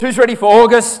Who's ready for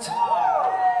August?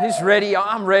 Who's ready?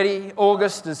 I'm ready.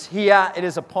 August is here. It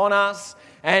is upon us.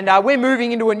 And we're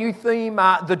moving into a new theme,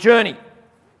 the journey.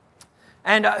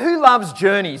 And who loves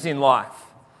journeys in life?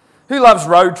 Who loves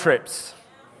road trips?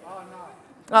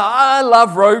 I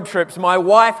love road trips. My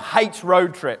wife hates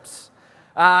road trips.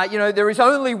 There is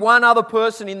only one other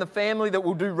person in the family that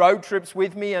will do road trips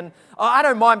with me. And I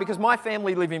don't mind because my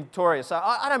family live in Victoria, so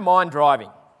I don't mind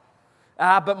driving.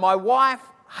 But my wife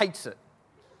hates it.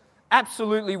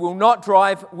 Absolutely will not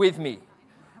drive with me.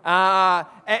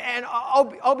 And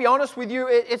I'll be honest with you,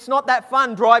 it's not that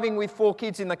fun driving with 4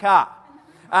 kids in the car.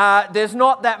 There's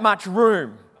not that much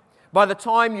room by the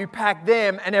time you pack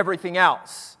them and everything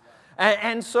else.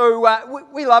 And so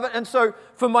we love it. And so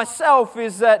for myself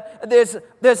is that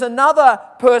there's another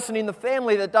person in the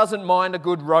family that doesn't mind a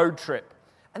good road trip.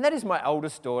 And that is my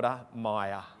oldest daughter,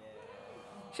 Maya.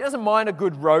 She doesn't mind a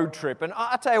good road trip. And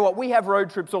I tell you what, we have road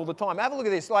trips all the time. Have a look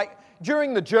at this. Like,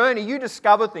 during the journey, you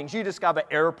discover things. You discover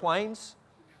airplanes.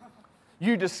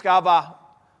 You discover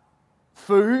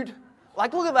food.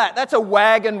 Like, look at that. That's a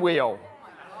wagon wheel.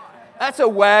 That's a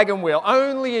wagon wheel.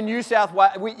 Only in New South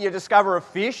Wales you discover a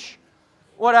fish.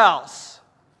 What else?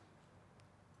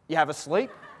 You have a sleep.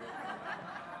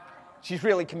 She's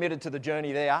really committed to the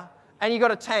journey there. And you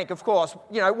got a tank, of course.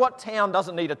 You know, what town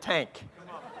doesn't need a tank?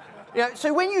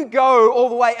 So when you go all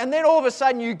the way, and then all of a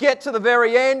sudden you get to the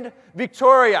very end,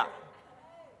 Victoria.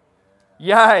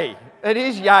 Yay. It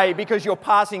is yay because you're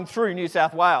passing through New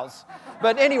South Wales.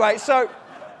 But anyway,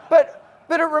 but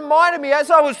it reminded me, as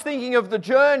I was thinking of the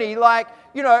journey, you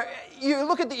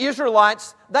look at the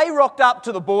Israelites, they rocked up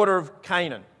to the border of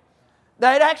Canaan.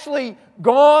 They'd actually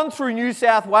gone through New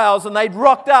South Wales and they'd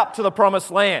rocked up to the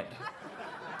Promised Land.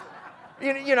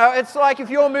 It's like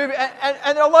if you're moving,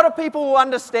 and a lot of people will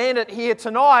understand it here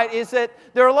tonight, is that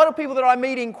there are a lot of people that I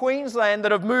meet in Queensland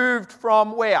that have moved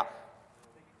from where?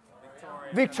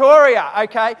 Victoria,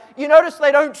 okay. You notice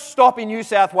they don't stop in New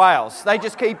South Wales. They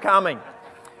just keep coming.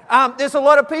 There's a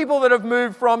lot of people that have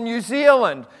moved from New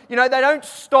Zealand. They don't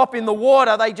stop in the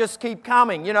water. They just keep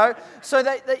coming, So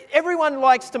everyone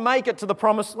likes to make it to the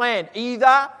Promised Land.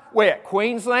 Either where?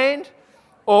 Queensland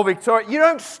or Victoria. You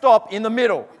don't stop in the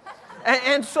middle.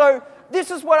 And so this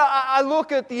is what I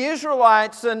look at the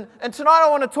Israelites, and tonight I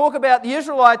want to talk about the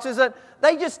Israelites, is that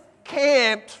they just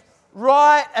camped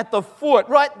right at the foot,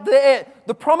 right there.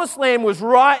 The Promised Land was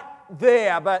right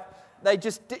there, but they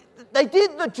did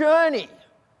the journey,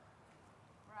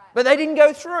 but they didn't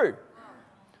go through.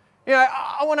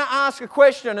 I want to ask a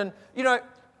question, and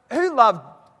who loved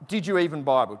Did You Even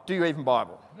Bible? Do You Even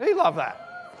Bible? Who loved that?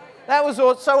 That was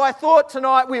all. So I thought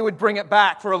tonight we would bring it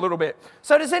back for a little bit.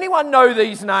 So does anyone know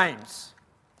these names?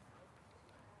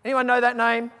 Anyone know that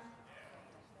name?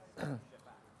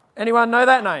 Anyone know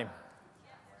that name?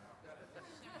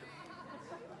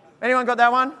 Anyone got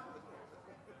that one?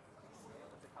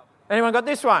 Anyone got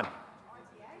this one?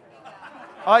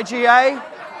 IGA?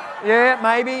 Yeah,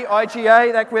 maybe.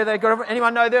 IGA, that's where they got it.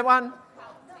 Anyone know that one?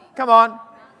 Come on.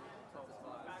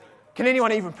 Can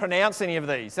anyone even pronounce any of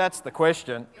these? That's the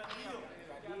question.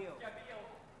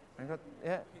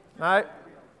 Yeah. No.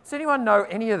 Does anyone know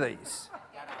any of these?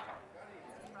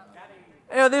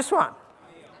 This one.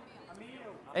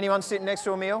 Anyone sitting next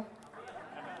to Emil?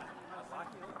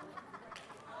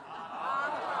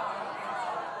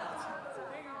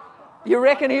 You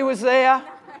reckon he was there?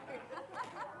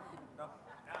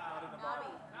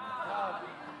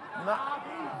 No.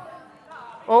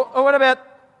 Or what about...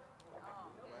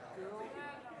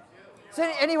 Is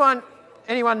anyone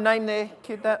named their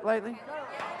kid that lately?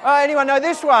 Oh, anyone know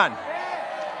this one?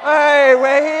 Hey,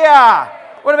 we're here.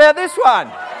 What about this one?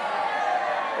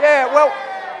 Yeah, well,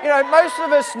 most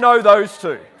of us know those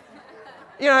two.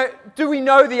 Do we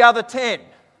know the other 10?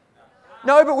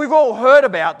 No, but we've all heard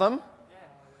about them.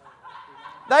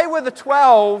 They were the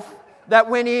 12 that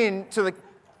went into the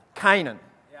Canaan.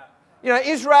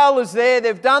 Israel is there,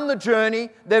 they've done the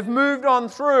journey, they've moved on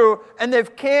through, and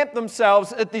they've camped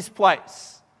themselves at this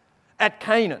place, at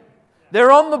Canaan.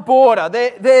 They're on the border,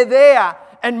 they're there,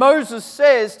 and Moses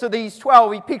says to these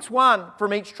 12, he picks one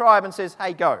from each tribe and says,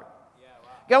 hey, go.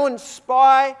 Go and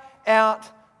spy out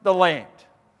the land.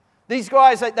 These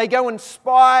guys, they go and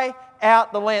spy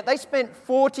out the land. They spent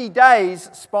 40 days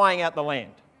spying out the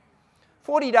land.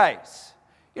 40 days.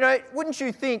 Wouldn't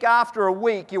you think after a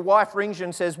week your wife rings you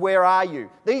and says, where are you?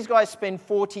 These guys spend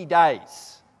 40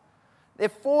 days. They're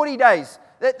 40 days.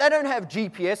 They don't have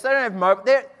GPS. They don't have mobile.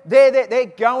 They're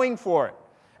going for it.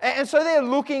 And so they're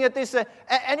looking at this.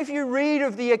 And if you read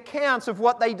of the accounts of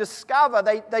what they discover,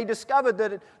 they discovered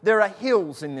that there are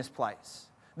hills in this place.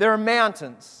 There are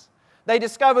mountains. They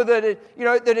discover that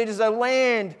it is a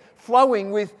land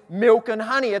flowing with milk and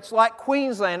honey. It's like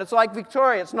Queensland. It's like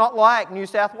Victoria. It's not like New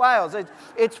South Wales.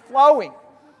 It's flowing.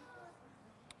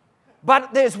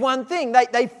 But there's one thing.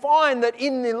 They find that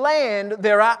in the land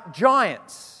there are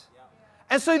giants.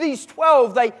 And so these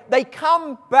 12, they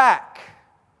come back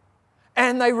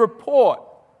and they report.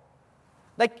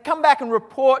 They come back and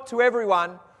report to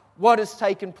everyone what has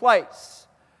taken place.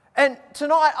 And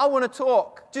tonight I want to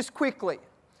talk just quickly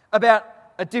about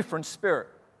a different spirit.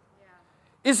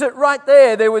 Is that right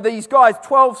there were these guys,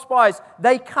 12 spies,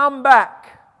 they come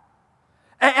back.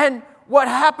 And what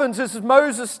happens is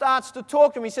Moses starts to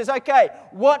talk to him. He says, okay,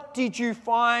 what did you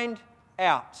find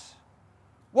out?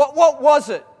 What was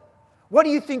it? What do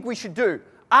you think we should do?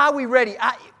 Are we ready?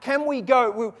 Can we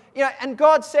go? And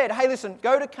God said, hey, listen,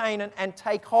 go to Canaan and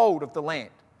take hold of the land.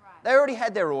 Right. They already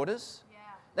had their orders. Yeah.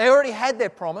 They already had their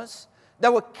promise. They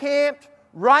were camped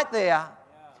right there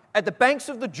at the banks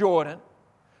of the Jordan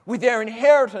with their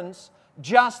inheritance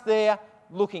just there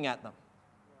looking at them.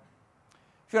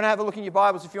 If you want to have a look in your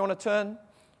Bibles, if you want to turn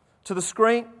to the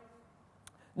screen,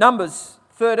 Numbers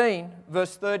 13,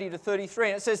 verse 30 to 33,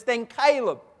 and it says, then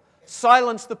Caleb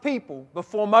silenced the people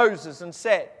before Moses and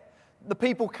said, the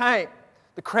people came,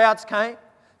 the crowds came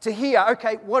to hear,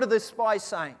 okay, what are the spies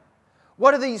saying?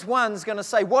 What are these ones going to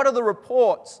say? What are the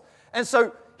reports? And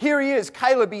so here he is,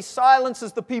 Caleb, he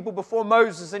silences the people before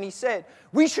Moses and he said,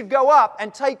 we should go up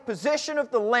and take possession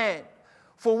of the land,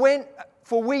 for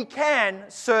we can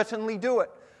certainly do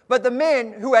it. But the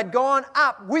men who had gone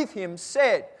up with him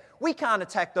said, we can't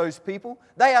attack those people.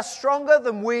 They are stronger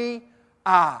than we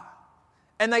are.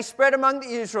 And they spread among the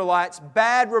Israelites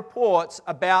bad reports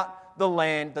about the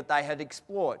land that they had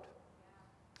explored.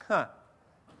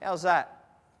 How's that?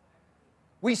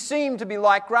 We seem to be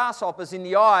like grasshoppers in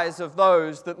the eyes of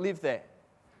those that live there.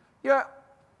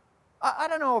 I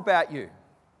don't know about you.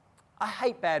 I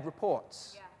hate bad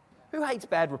reports. Yeah. Who hates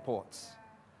bad reports?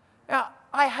 Now,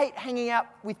 I hate hanging out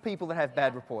with people that have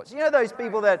bad reports. You know those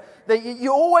people that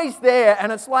you're always there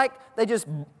and it's like they just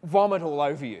vomit all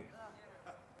over you.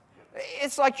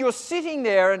 It's like you're sitting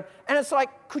there and it's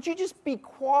like, could you just be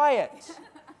quiet?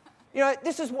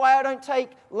 This is why I don't take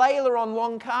Layla on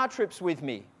long car trips with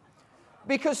me.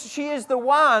 Because she is the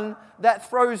one that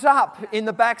throws up in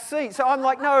the back seat. So I'm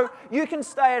like, no, you can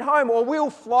stay at home or we'll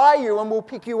fly you and we'll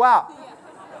pick you up.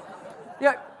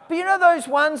 But you know those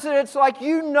ones that it's like,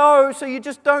 so you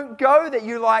just don't go, that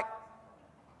you're like,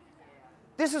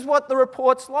 this is what the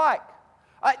report's like.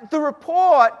 The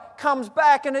report comes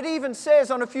back and it even says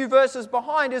on a few verses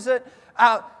behind is that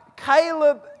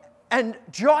Caleb and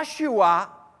Joshua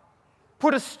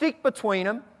put a stick between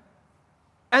them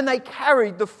and they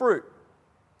carried the fruit.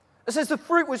 It says the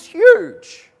fruit was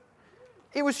huge.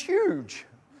 It was huge.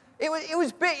 It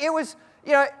was big. It was,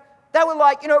 they were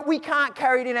like, we can't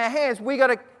carry it in our hands. We got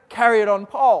to carry it on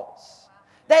poles.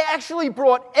 They actually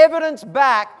brought evidence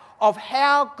back of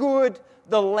how good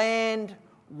the land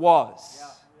was.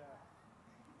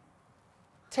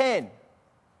 10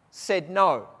 said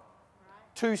no.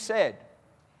 2 said,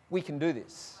 we can do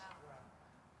this.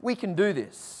 We can do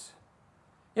this.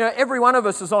 Every one of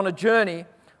us is on a journey,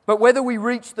 but whether we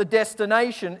reach the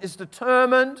destination is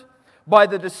determined by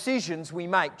the decisions we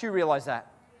make. Do you realize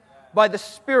that? By the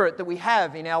spirit that we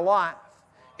have in our life.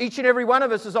 Each and every one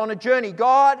of us is on a journey.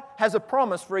 God has a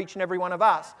promise for each and every one of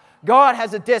us. God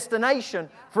has a destination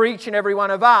for each and every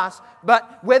one of us.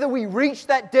 But whether we reach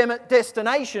that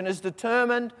destination is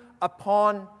determined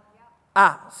upon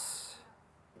us.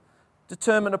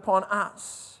 Determined upon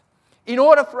us. In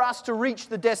order for us to reach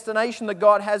the destination that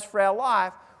God has for our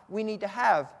life, we need to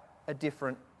have a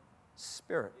different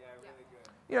spirit.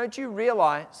 Do you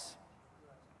realize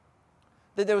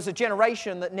that there was a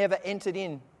generation that never entered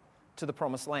into the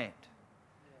promised land?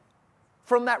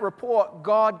 From that report,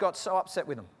 God got so upset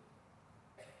with them.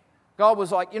 God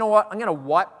was like, you know what? I'm going to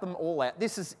wipe them all out.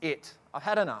 This is it. I've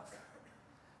had enough.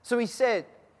 So he said,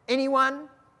 anyone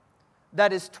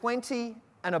that is 20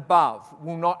 and above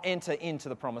will not enter into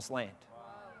the promised land.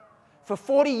 For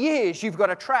 40 years, you've got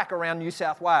a track around New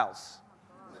South Wales.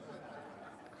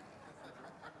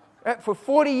 For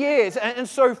 40 years. And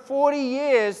so 40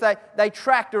 years, they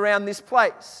tracked around this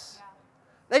place.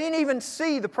 They didn't even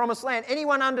see the promised land.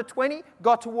 Anyone under 20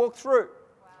 got to walk through.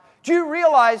 Do you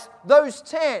realize those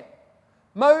 10,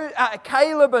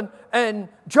 Caleb and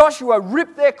Joshua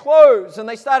ripped their clothes and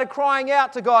they started crying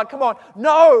out to God, come on,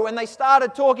 no. And they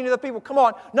started talking to the people, come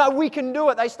on, no, we can do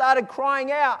it. They started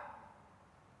crying out.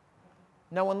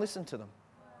 No one listened to them.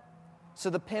 So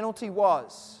the penalty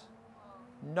was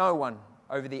no one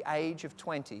over the age of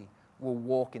 20 will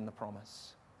walk in the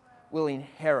promise, will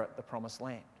inherit the promised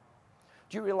land.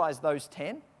 Do you realize those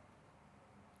 10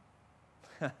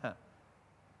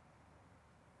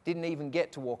 didn't even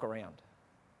get to walk around?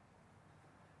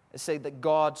 It said that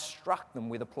God struck them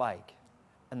with a plague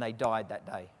and they died that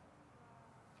day.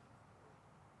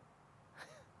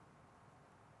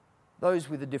 Those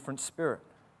with a different spirit.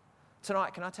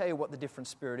 Tonight, can I tell you what the different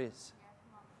spirit is?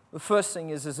 The first thing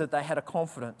is that they had a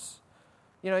confidence.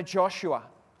 You know, Joshua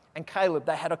and Caleb,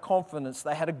 they had a confidence.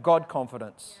 They had a God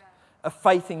confidence, a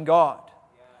faith in God.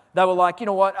 They were like, you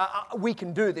know what, we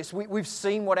can do this. We've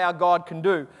seen what our God can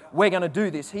do. We're going to do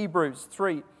this. Hebrews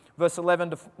 3, verse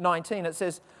 11 to 19, it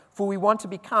says, "For we want to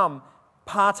become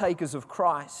partakers of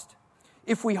Christ,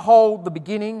 if we hold the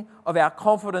beginning of our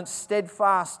confidence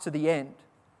steadfast to the end.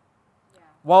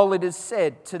 While it is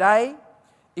said, today,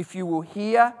 if you will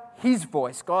hear His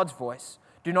voice, God's voice,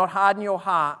 do not harden your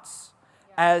hearts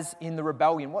as in the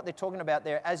rebellion." What they're talking about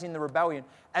there, as in the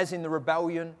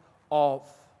rebellion of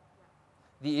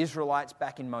the Israelites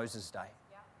back in Moses' day.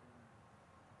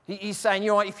 He's saying, you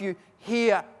know what, if you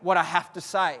hear what I have to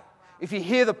say, if you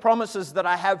hear the promises that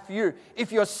I have for you,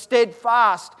 if you're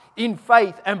steadfast in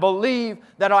faith and believe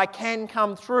that I can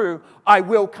come through, I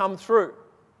will come through.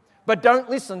 But don't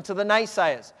listen to the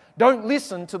naysayers. Don't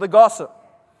listen to the gossip.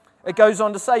 It goes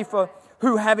on to say, "For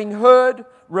who having heard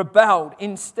rebelled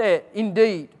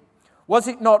indeed. Was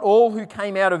it not all who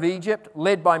came out of Egypt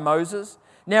led by Moses?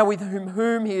 Now with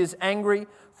whom he is angry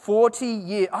 40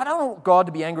 years. I don't want God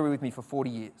to be angry with me for 40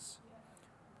 years.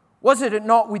 Was it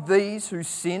not with these who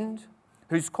sinned,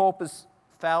 whose corpus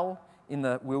fell in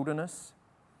the wilderness?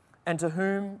 And to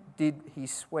whom did he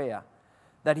swear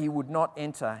that he would not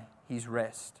enter his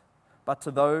rest, but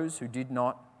to those who did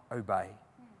not obey?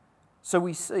 So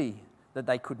we see that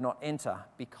they could not enter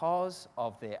because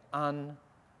of their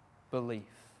unbelief.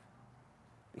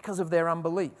 Because of their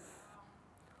unbelief.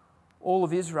 All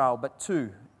of Israel but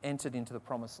 2 entered into the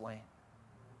promised land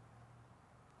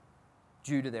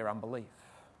due to their unbelief.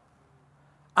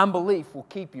 Unbelief will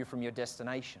keep you from your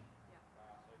destination.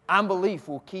 Unbelief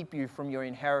will keep you from your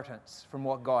inheritance, from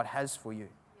what God has for you.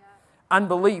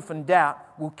 Unbelief and doubt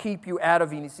will keep you out of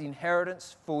His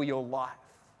inheritance for your life.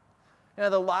 You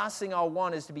know, the last thing I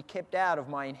want is to be kept out of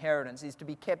my inheritance, is to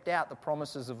be kept out the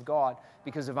promises of God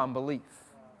because of unbelief.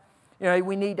 You know,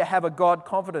 we need to have a God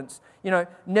confidence. You know,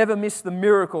 never miss the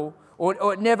miracle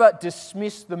or never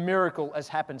dismiss the miracle as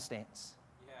happenstance.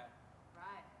 Yeah.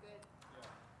 Right, good.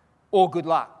 Or good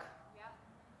luck. Yep.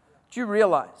 Do you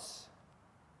realize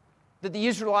that the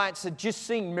Israelites had just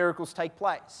seen miracles take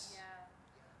place? Yeah.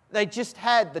 They just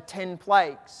had the 10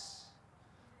 plagues.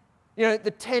 You know, the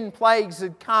 10 plagues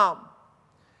had come.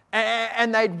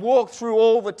 And they'd walked through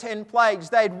all the 10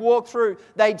 plagues.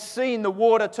 They'd seen the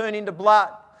water turn into blood.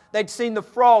 They'd seen the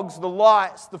frogs, the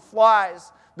lice, the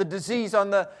flies, the disease on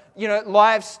the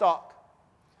livestock,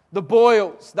 the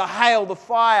boils, the hail, the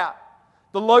fire,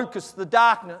 the locusts, the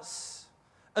darkness,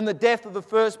 and the death of the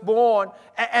firstborn.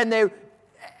 And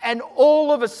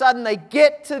all of a sudden they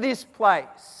get to this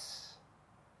place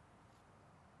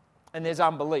and there's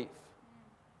unbelief.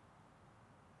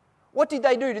 What did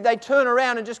they do? Did they turn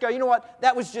around and just go, you know what,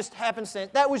 that was just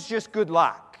happenstance, that was just good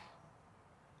luck?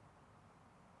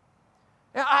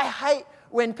 Now, I hate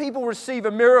when people receive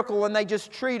a miracle and they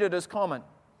just treat it as common.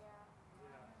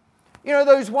 You know,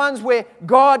 those ones where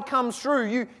God comes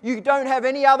through, you don't have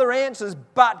any other answers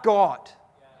but God.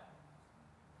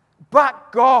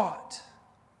 But God.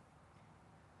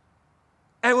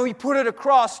 And when we put it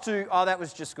across to, oh, that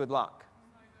was just good luck.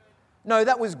 No,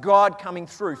 that was God coming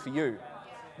through for you.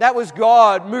 That was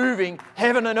God moving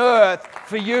heaven and earth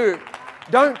for you.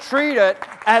 Don't treat it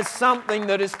as something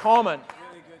that is common.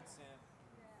 Really good, Sam.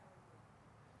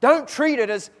 Don't treat it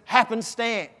as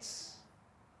happenstance.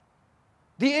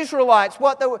 The Israelites,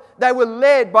 they were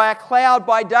led by a cloud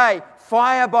by day,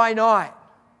 fire by night.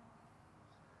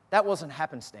 That wasn't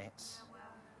happenstance.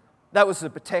 That was the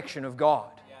protection of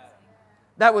God.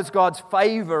 That was God's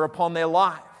favor upon their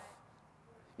life.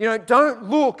 You know, don't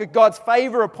look at God's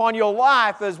favor upon your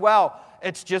life as, well,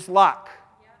 it's just luck.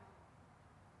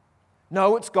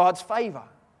 No, it's God's favor.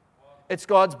 It's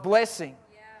God's blessing.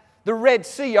 The Red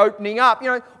Sea opening up. You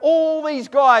know, all these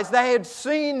guys, they had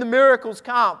seen the miracles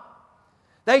come.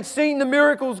 They'd seen the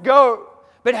miracles go.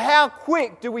 But how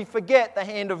quick do we forget the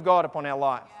hand of God upon our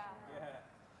life?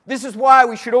 This is why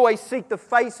we should always seek the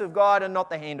face of God and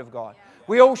not the hand of God.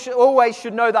 We always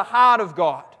should know the heart of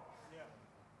God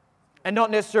and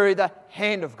not necessarily the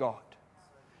hand of God.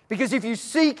 Because if you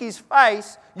seek His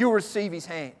face, you'll receive His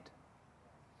hand.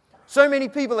 So many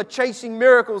people are chasing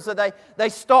miracles that they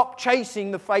stop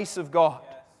chasing the face of God.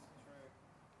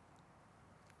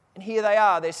 And here they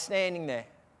are, they're standing there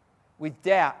with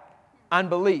doubt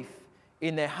unbelief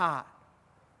in their heart.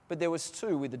 But there was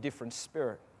two with a different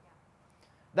spirit.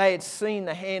 They had seen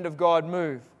the hand of God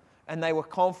move, and they were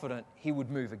confident He would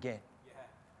move again.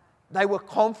 They were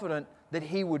confident that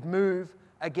He would move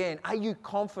again. Are you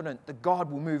confident that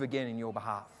God will move again in your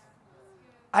behalf?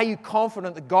 Are you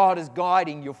confident that God is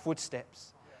guiding your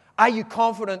footsteps? Are you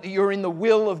confident that you're in the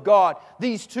will of God?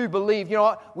 These two believe. You know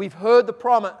what? We've heard the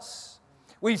promise.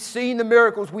 We've seen the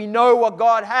miracles. We know what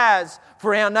God has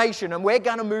for our nation, and we're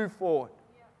going to move forward.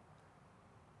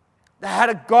 They had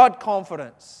a God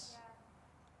confidence.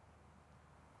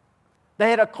 They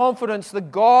had a confidence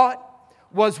that God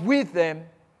was with them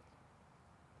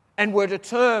and were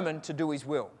determined to do His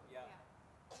will.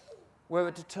 Were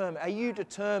determined. Are you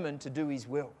determined to do His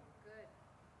will?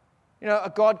 You know, a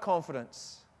God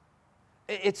confidence.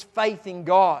 It's faith in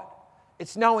God.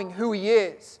 It's knowing who He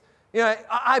is. You know,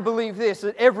 I believe this,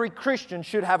 that every Christian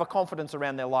should have a confidence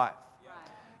around their life.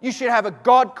 You should have a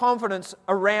God confidence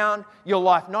around your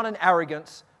life, not an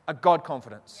arrogance, a God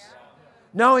confidence.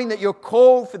 Knowing that you're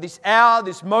called for this hour,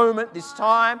 this moment, this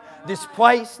time, this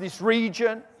place, this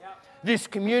region, this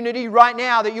community right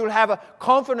now, that you'll have a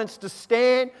confidence to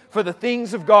stand for the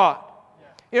things of God.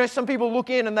 You know, some people look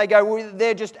in and they go, well,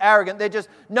 they're just arrogant. They're just,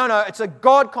 no, it's a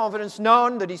God confidence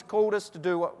knowing that He's called us to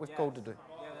do what we've called to do.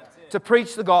 To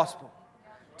preach the gospel,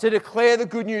 to declare the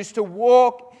good news, to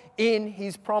walk in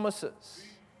His promises.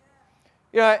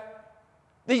 You know,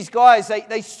 these guys,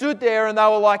 they stood there and they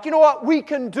were like, you know what, we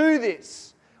can do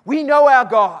this. We know our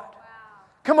God.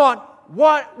 Come on,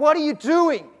 what are you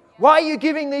doing? Why are you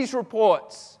giving these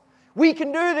reports? We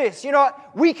can do this. You know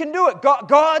what, we can do it.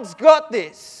 God's got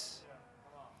this.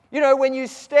 You know, when you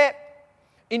step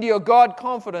into your God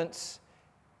confidence,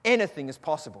 anything is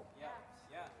possible.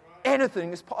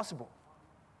 Anything is possible.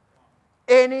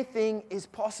 Anything is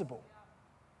possible.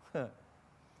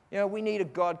 You know, we need a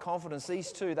God confidence.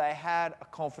 These two, they had a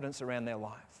confidence around their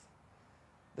life.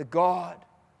 The God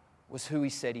was who He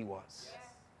said He was.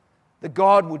 The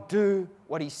God would do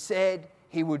what He said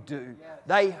He would do.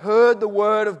 They heard the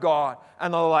word of God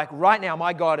and they were like, right now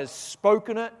my God has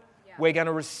spoken it. We're going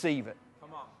to receive it.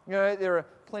 You know, there are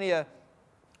plenty of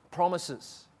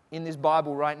promises in this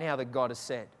Bible right now that God has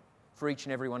said for each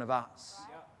and every one of us.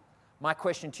 My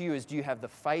question to you is, do you have the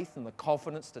faith and the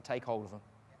confidence to take hold of them?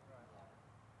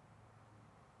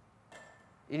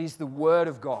 It is the Word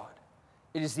of God.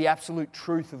 It is the absolute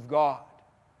truth of God.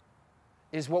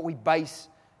 It is what we base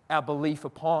our belief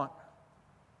upon.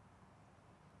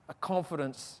 A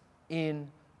confidence in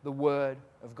the Word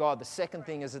of God. The second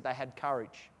thing is that they had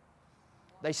courage.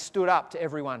 They stood up to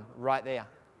everyone right there.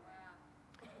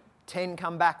 10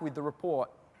 come back with the report.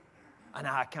 I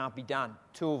know it can't be done.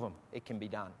 2 of them, it can be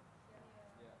done.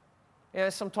 You know,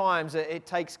 sometimes it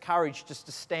takes courage just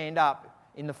to stand up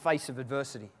in the face of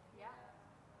adversity.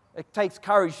 It takes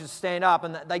courage to stand up,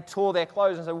 and they tore their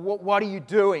clothes and say, what are you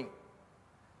doing?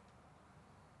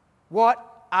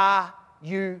 What are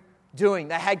you doing?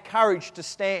 They had courage to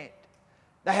stand.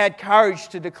 They had courage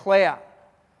to declare.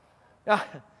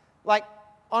 Like,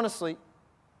 honestly,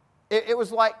 it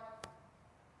was like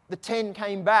the 10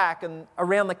 came back, and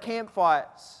around the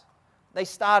campfires, they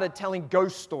started telling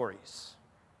ghost stories.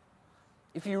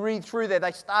 If you read through there,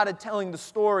 they started telling the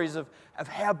stories of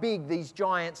how big these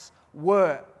giants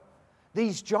were.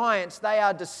 These giants, they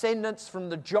are descendants from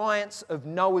the giants of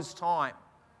Noah's time.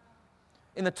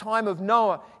 In the time of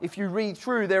Noah, if you read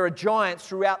through, there are giants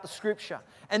throughout the Scripture.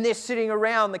 And they're sitting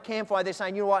around the campfire, they're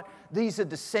saying, you know what, these are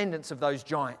descendants of those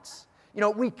giants. You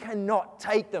know, we cannot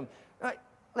take them. Right,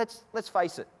 let's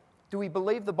face it. Do we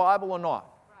believe the Bible or not?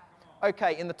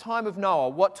 Okay, in the time of Noah,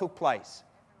 what took place?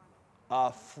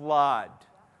 A flood.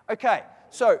 Okay,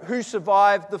 so who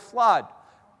survived the flood?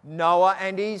 Noah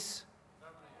and his...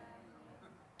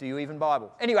 Do you even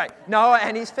Bible? Anyway, Noah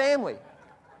and his family.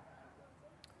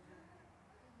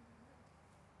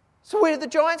 So where did the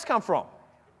giants come from?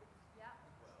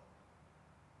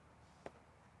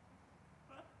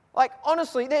 Like,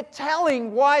 honestly, they're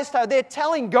telling wise tales, they're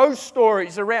telling ghost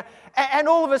stories around, and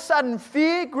all of a sudden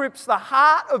fear grips the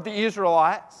heart of the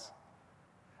Israelites,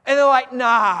 and they're like,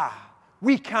 nah,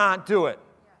 we can't do it.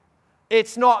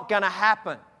 It's not going to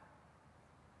happen.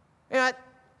 You know,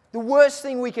 the worst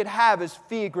thing we could have is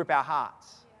fear grip our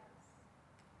hearts.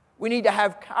 We need to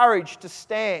have courage to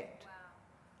stand.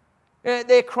 You know,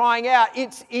 they're crying out,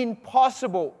 it's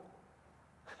impossible.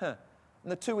 And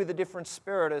the two with a different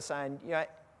spirit are saying, you know,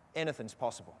 anything's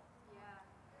possible.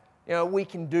 You know, we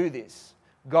can do this.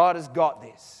 God has got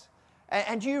this.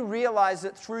 And you realize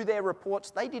that through their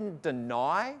reports, they didn't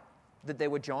deny that there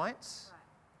were giants.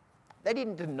 They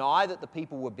didn't deny that the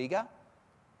people were bigger.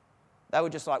 They were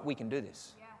just like, we can do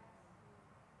this.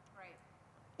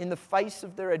 in the face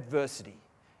of their adversity,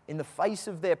 in the face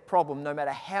of their problem, no matter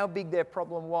how big their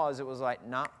problem was, it was like,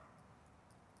 nah,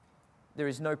 there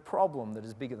is no problem that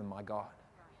is bigger than my God.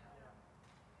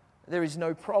 There is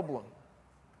no problem.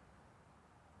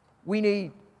 We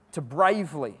need to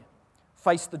bravely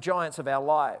face the giants of our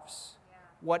lives,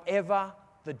 whatever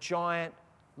the giant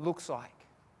looks like.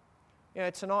 You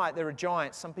know, tonight there are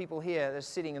giants. Some people here, they're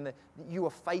sitting and you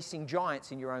are facing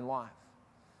giants in your own life.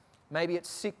 Maybe it's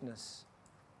sickness.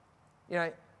 You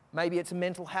know, maybe it's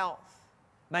mental health.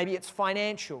 Maybe it's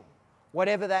financial.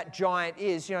 Whatever that giant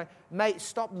is, you know,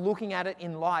 stop looking at it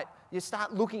in light. You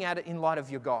start looking at it in light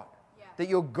of your God. Yeah. That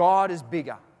your God is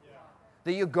bigger. Yeah.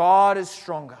 That your God is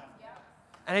stronger. Yeah.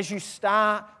 And as you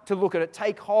start to look at it,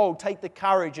 take hold, take the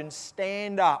courage and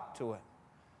stand up to it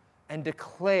and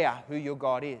declare who your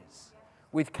God is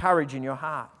with courage in your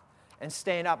heart. And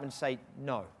stand up and say,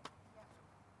 no.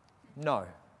 No.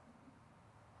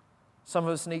 Some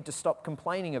of us need to stop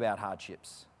complaining about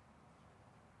hardships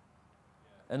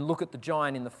and look at the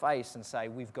giant in the face and say,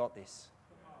 we've got this.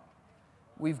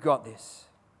 We've got this.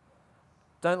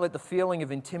 Don't let the feeling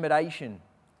of intimidation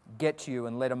get to you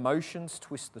and let emotions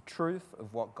twist the truth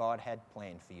of what God had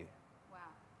planned for you. Wow.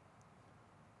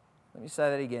 Let me say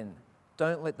that again.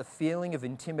 Don't let the feeling of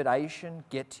intimidation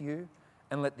get to you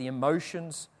and let the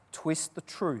emotions twist the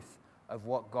truth of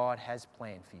what God has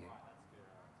planned for you.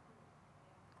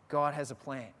 God has a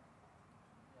plan.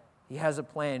 He has a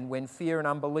plan. When fear and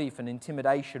unbelief and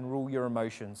intimidation rule your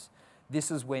emotions, this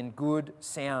is when good,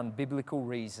 sound, biblical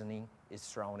reasoning is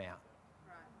thrown out.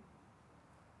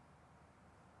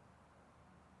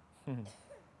 Right.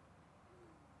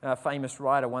 A famous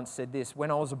writer once said this: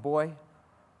 when I was a boy,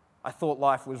 I thought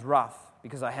life was rough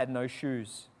because I had no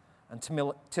shoes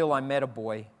until I met a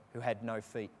boy who had no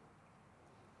feet.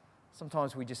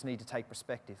 Sometimes we just need to take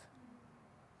perspective.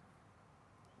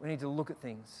 We need to look at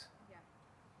things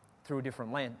through a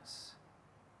different lens.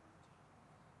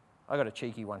 I got a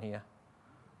cheeky one here.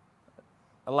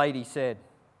 A lady said,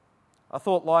 I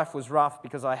thought life was rough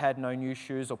because I had no new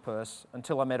shoes or purse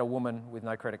until I met a woman with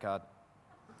no credit card.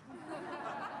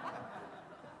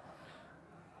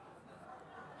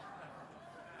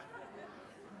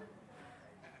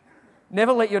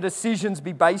 Never let your decisions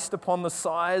be based upon the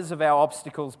size of our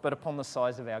obstacles, but upon the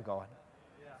size of our God.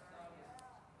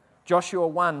 Joshua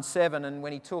 1:7, and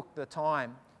when he took the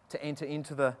time to enter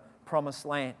into the promised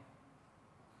land,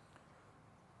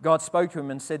 God spoke to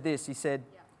him and said this. He said,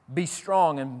 be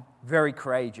strong and very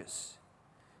courageous.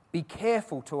 Be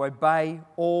careful to obey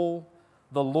all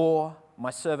the law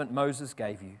my servant Moses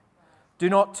gave you. Do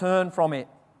not turn from it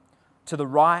to the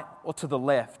right or to the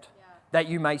left, that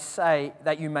you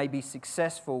may be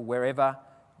successful wherever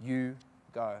you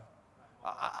go.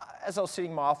 As I was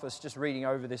sitting in my office just reading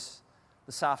over this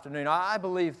afternoon, I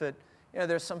believe that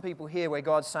there are some people here where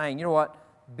God's saying, you know what,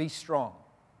 be strong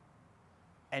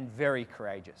and very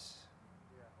courageous.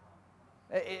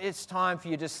 It's time for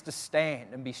you just to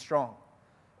stand and be strong.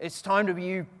 It's time to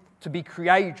be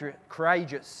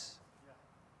courageous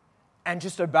and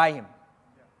just obey Him.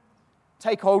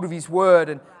 Take hold of His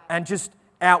word and just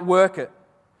outwork it.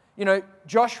 You know,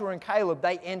 Joshua and Caleb,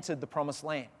 they entered the promised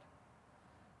land.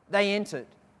 They entered.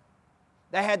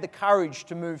 They had the courage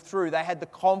to move through. They had the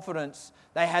confidence.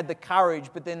 They had the courage.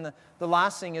 But then the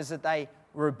last thing is that they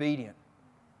were obedient.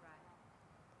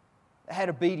 They had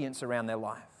obedience around their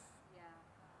life.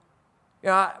 You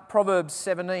know, Proverbs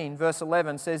 17 verse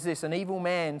 11 says this: an evil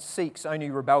man seeks only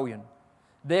rebellion.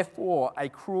 Therefore, a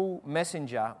cruel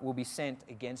messenger will be sent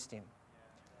against him.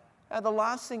 Now, the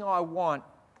last thing I want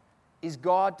is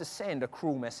God to send a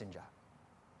cruel messenger.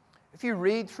 If you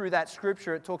read through that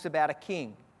scripture, it talks about a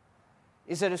king.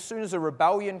 Is that as soon as a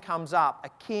rebellion comes up, a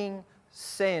king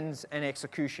sends an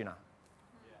executioner.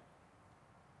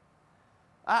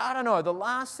 I don't know, the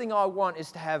last thing I want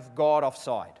is to have God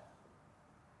offside.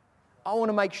 I want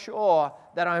to make sure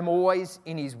that I'm always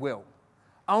in His will.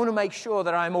 I want to make sure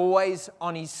that I'm always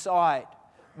on His side,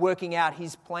 working out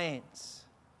His plans.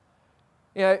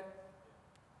 You know,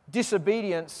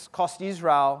 disobedience cost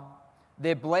Israel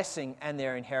their blessing and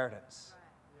their inheritance.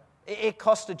 It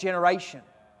cost a generation.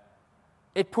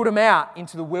 It put them out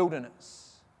into the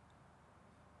wilderness.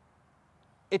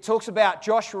 It talks about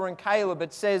Joshua and Caleb.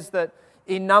 It says that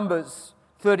in Numbers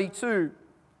 32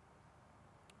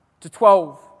 to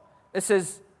 12, it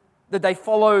says that they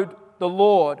followed the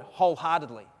Lord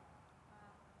wholeheartedly.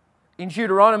 In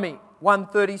Deuteronomy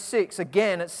 1:36,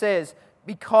 again it says,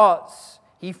 because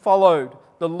he followed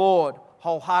the Lord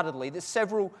wholeheartedly. There's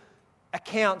several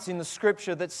accounts in the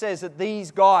scripture that says that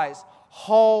these guys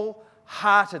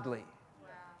wholeheartedly,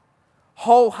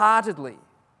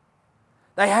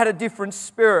 They had a different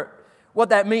spirit. What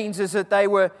that means is that they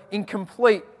were in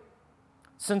complete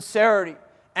sincerity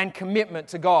and commitment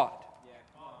to God.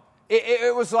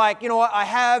 It was like, you know what, I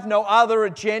have no other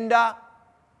agenda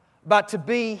but to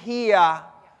be here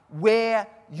where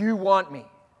you want me.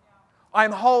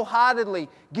 I'm wholeheartedly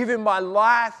giving my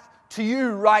life to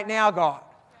you right now, God.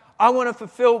 I want to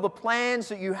fulfill the plans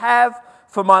that you have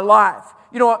for my life.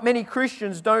 You know what? Many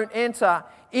Christians don't enter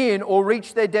in or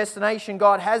reach their destination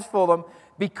God has for them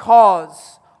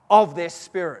because of their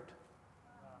spirit.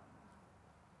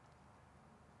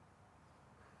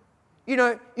 You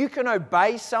know, you can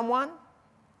obey someone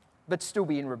but still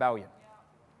be in rebellion.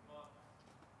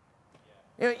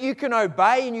 You know, you can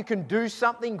obey and you can do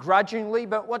something grudgingly,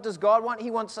 but what does God want?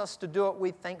 He wants us to do it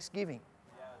with thanksgiving.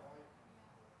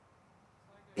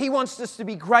 He wants us to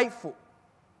be grateful.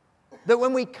 That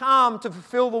when we come to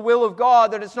fulfill the will of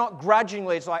God, that it's not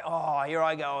grudgingly. It's like, oh, here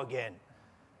I go again.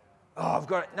 Oh, I've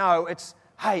got it. No, it's,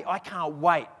 hey, I can't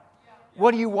wait.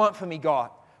 What do you want from me, God?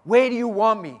 Where do you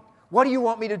want me? What do you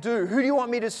want me to do? Who do you want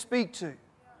me to speak to?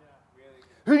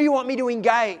 Who do you want me to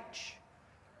engage?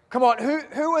 Come on,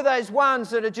 who are those ones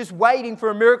that are just waiting for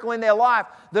a miracle in their life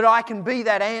that I can be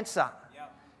that answer?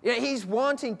 You know, He's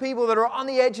wanting people that are on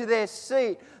the edge of their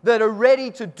seat, that are ready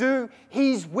to do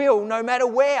His will no matter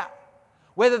where.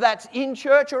 Whether that's in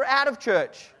church or out of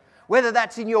church. Whether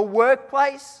that's in your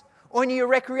workplace or in your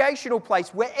recreational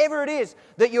place. Wherever it is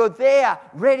that you're there,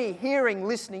 ready, hearing,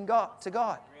 listening to God.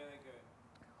 Really good.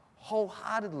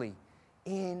 Wholeheartedly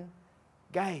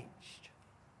engaged.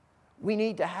 We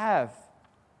need to have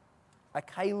a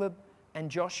Caleb and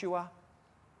Joshua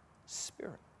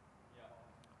spirit.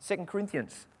 2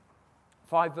 Corinthians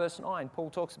 5 verse 9, Paul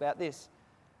talks about this.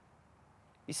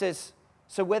 He says,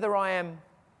 so whether I am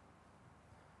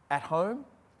at home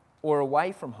or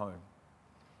away from home,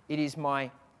 it is my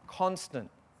constant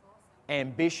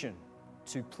ambition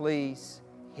to please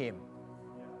Him.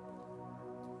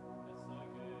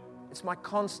 It's my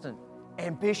constant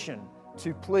ambition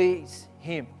to please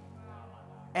Him.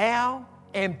 Our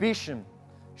ambition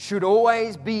should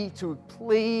always be to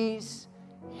please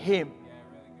Him.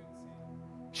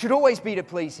 Should always be to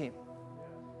please Him.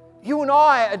 You and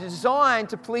I are designed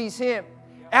to please Him.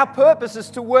 Our purpose is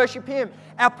to worship Him.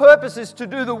 Our purpose is to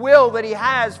do the will that He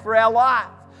has for our life,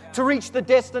 to reach the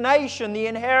destination, the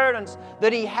inheritance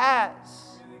that He has.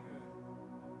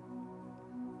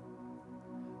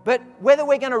 But whether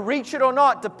we're going to reach it or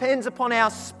not depends upon our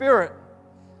spirit,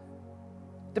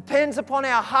 depends upon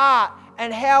our heart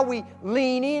and how we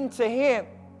lean into Him.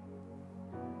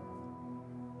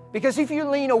 Because if you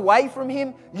lean away from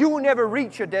Him, you will never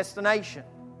reach your destination.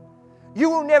 You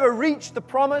will never reach the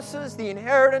promises, the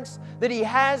inheritance that He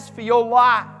has for your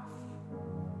life.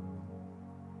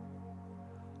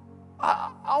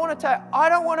 I want to tell you, I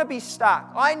don't want to be stuck.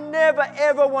 I never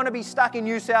ever want to be stuck in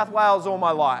New South Wales all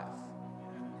my life.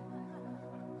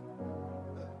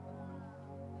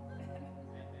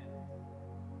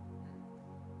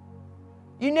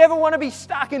 You never want to be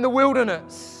stuck in the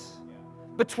wilderness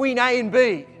between A and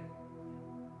B.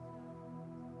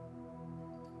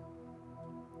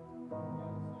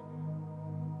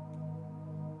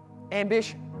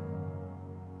 Ambition.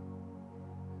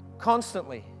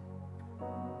 Constantly.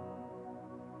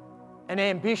 An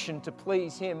ambition to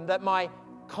please Him. That my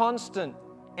constant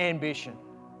ambition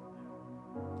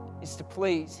is to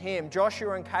please Him.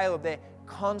 Joshua and Caleb, their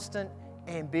constant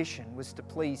ambition was to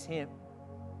please Him.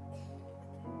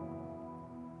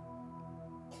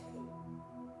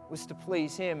 Was to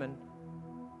please Him, and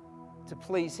to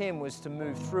please Him was to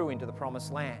move through into the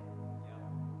promised land.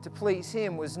 To please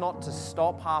Him was not to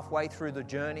stop halfway through the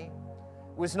journey,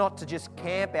 was not to just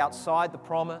camp outside the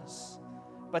promise,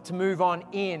 but to move on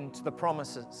into the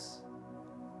promises.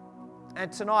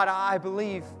 And tonight I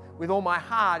believe with all my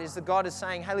heart is that God is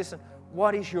saying, hey listen,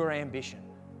 what is your ambition?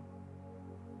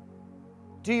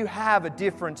 Do you have a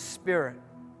different spirit?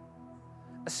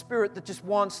 A spirit that just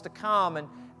wants to come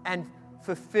and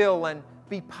fulfill and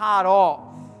be part of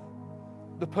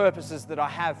the purposes that I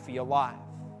have for your life?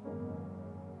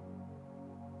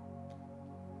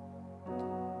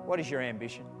 What is your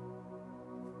ambition?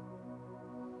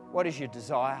 What is your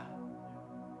desire?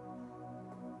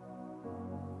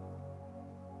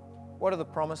 What are the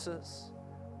promises?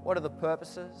 What are the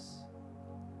purposes?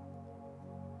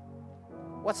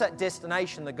 What's that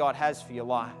destination that God has for your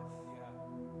life?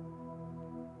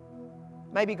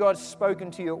 Maybe God's spoken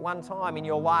to you at one time in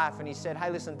your life and He said, hey,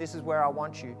 listen, this is where I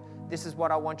want you. This is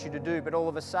what I want you to do. But all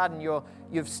of a sudden,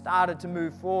 you've started to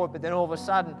move forward. But then all of a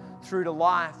sudden, through to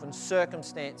life and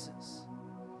circumstances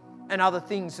and other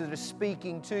things that are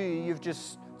speaking to you, you've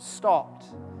just stopped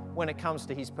when it comes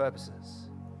to His purposes.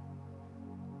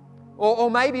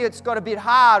 Or maybe it's got a bit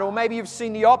hard, or maybe you've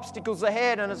seen the obstacles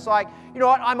ahead and it's like, you know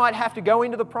what, I might have to go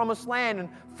into the promised land and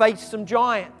face some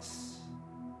giants.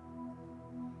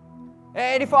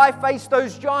 And if I face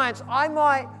those giants, I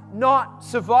might not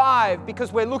survive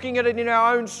because we're looking at it in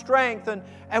our own strength.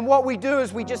 And what we do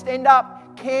is we just end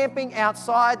up camping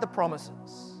outside the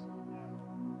promises.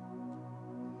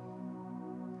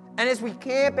 And as we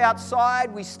camp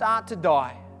outside, we start to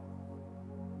die.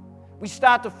 We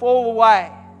start to fall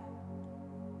away.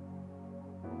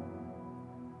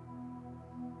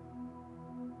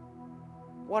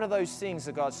 What are those things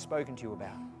that God's spoken to you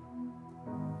about?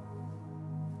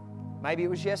 Maybe it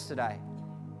was yesterday.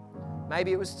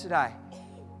 Maybe it was today.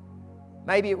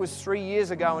 Maybe it was 3 years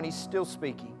ago and He's still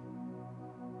speaking.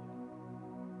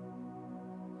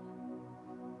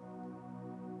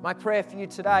 My prayer for you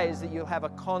today is that you'll have a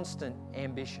constant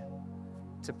ambition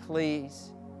to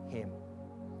please Him.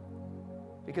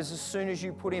 Because as soon as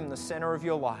you put Him the center of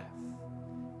your life,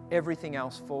 everything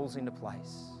else falls into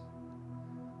place.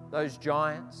 Those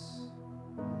giants,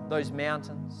 those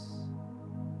mountains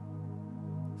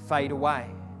fade away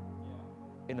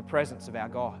in the presence of our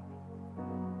God.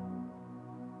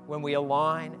 When we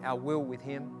align our will with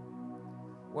Him,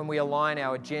 when we align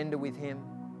our agenda with Him,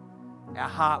 our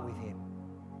heart with Him,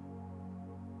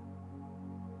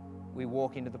 we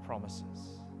walk into the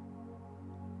promises.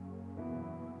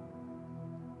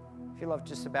 If you love,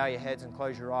 just to bow your heads and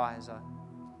close your eyes.